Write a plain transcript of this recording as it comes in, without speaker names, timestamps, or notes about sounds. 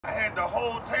I had the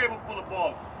whole table full of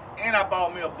balls. And I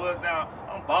bought me a buzz down.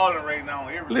 I'm balling right now on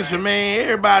everything. Listen, man,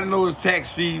 everybody knows it's tax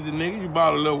season, nigga. You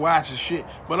bought a little watch and shit.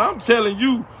 But I'm telling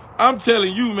you,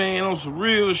 man, on some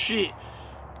real shit.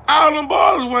 All them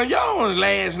ballers went y'all on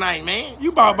last night, man.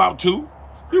 You bought about two.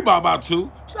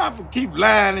 Stop for keep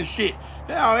lying and shit.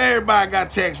 Now everybody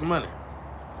got tax money.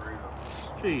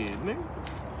 Shit, nigga.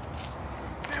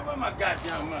 Man, where my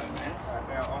goddamn money, man?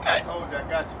 I told you I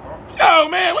got you, bro. Yo,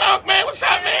 man, what's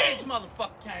up, man? This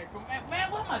motherfucker came from,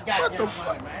 man, where my goddamn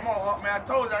money, man? Come on, man. I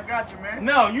told you I got you, man.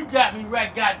 No, you got me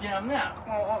right goddamn now.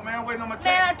 Come on, man. I'm waiting on my tax.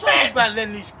 Man, I told you about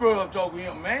letting these scrubs over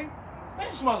here, man. Where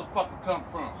this motherfucker come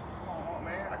from? Come on,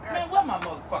 man. I got you. Man, where my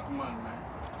motherfucking money, man?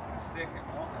 A second, man.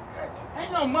 I got you.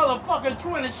 Ain't no motherfucking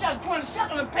 20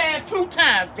 seconds and past 2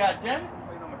 times, goddamn it.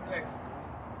 Waiting on my tax.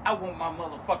 I want my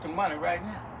motherfucking money right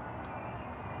now.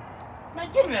 Man,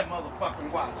 give me that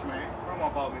motherfucking watch, man. Grandma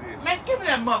bought me this. Man, give me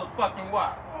that motherfucking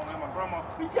watch. Come on, man. My grandma.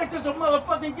 You think this a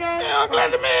motherfucking game? Yeah, I'm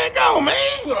letting the man go,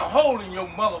 man. Put a hole in your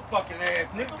motherfucking ass,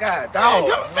 nigga. God, dog.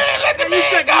 Man, let the Man,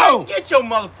 man go. Get your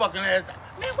motherfucking ass.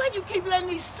 Man, why you keep letting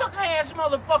these sucker ass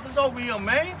motherfuckers over here,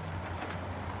 man?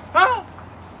 Huh?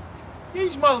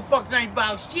 These motherfuckers ain't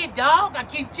about shit, dog. I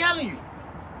keep telling you.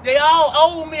 They all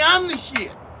owe me. I'm the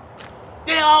shit.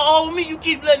 They all owe me. You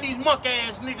keep letting these muck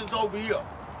ass niggas over here.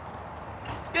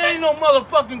 They ain't no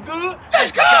motherfucking good.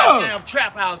 Let's go. Goddamn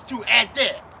trap house too at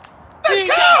that. Let's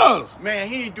go. Man,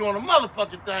 he ain't doing a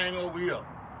motherfucking thing over here.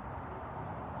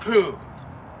 Cuz.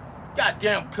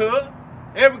 Goddamn cuz.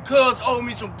 Every cuz owe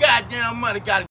me some goddamn money. Gotta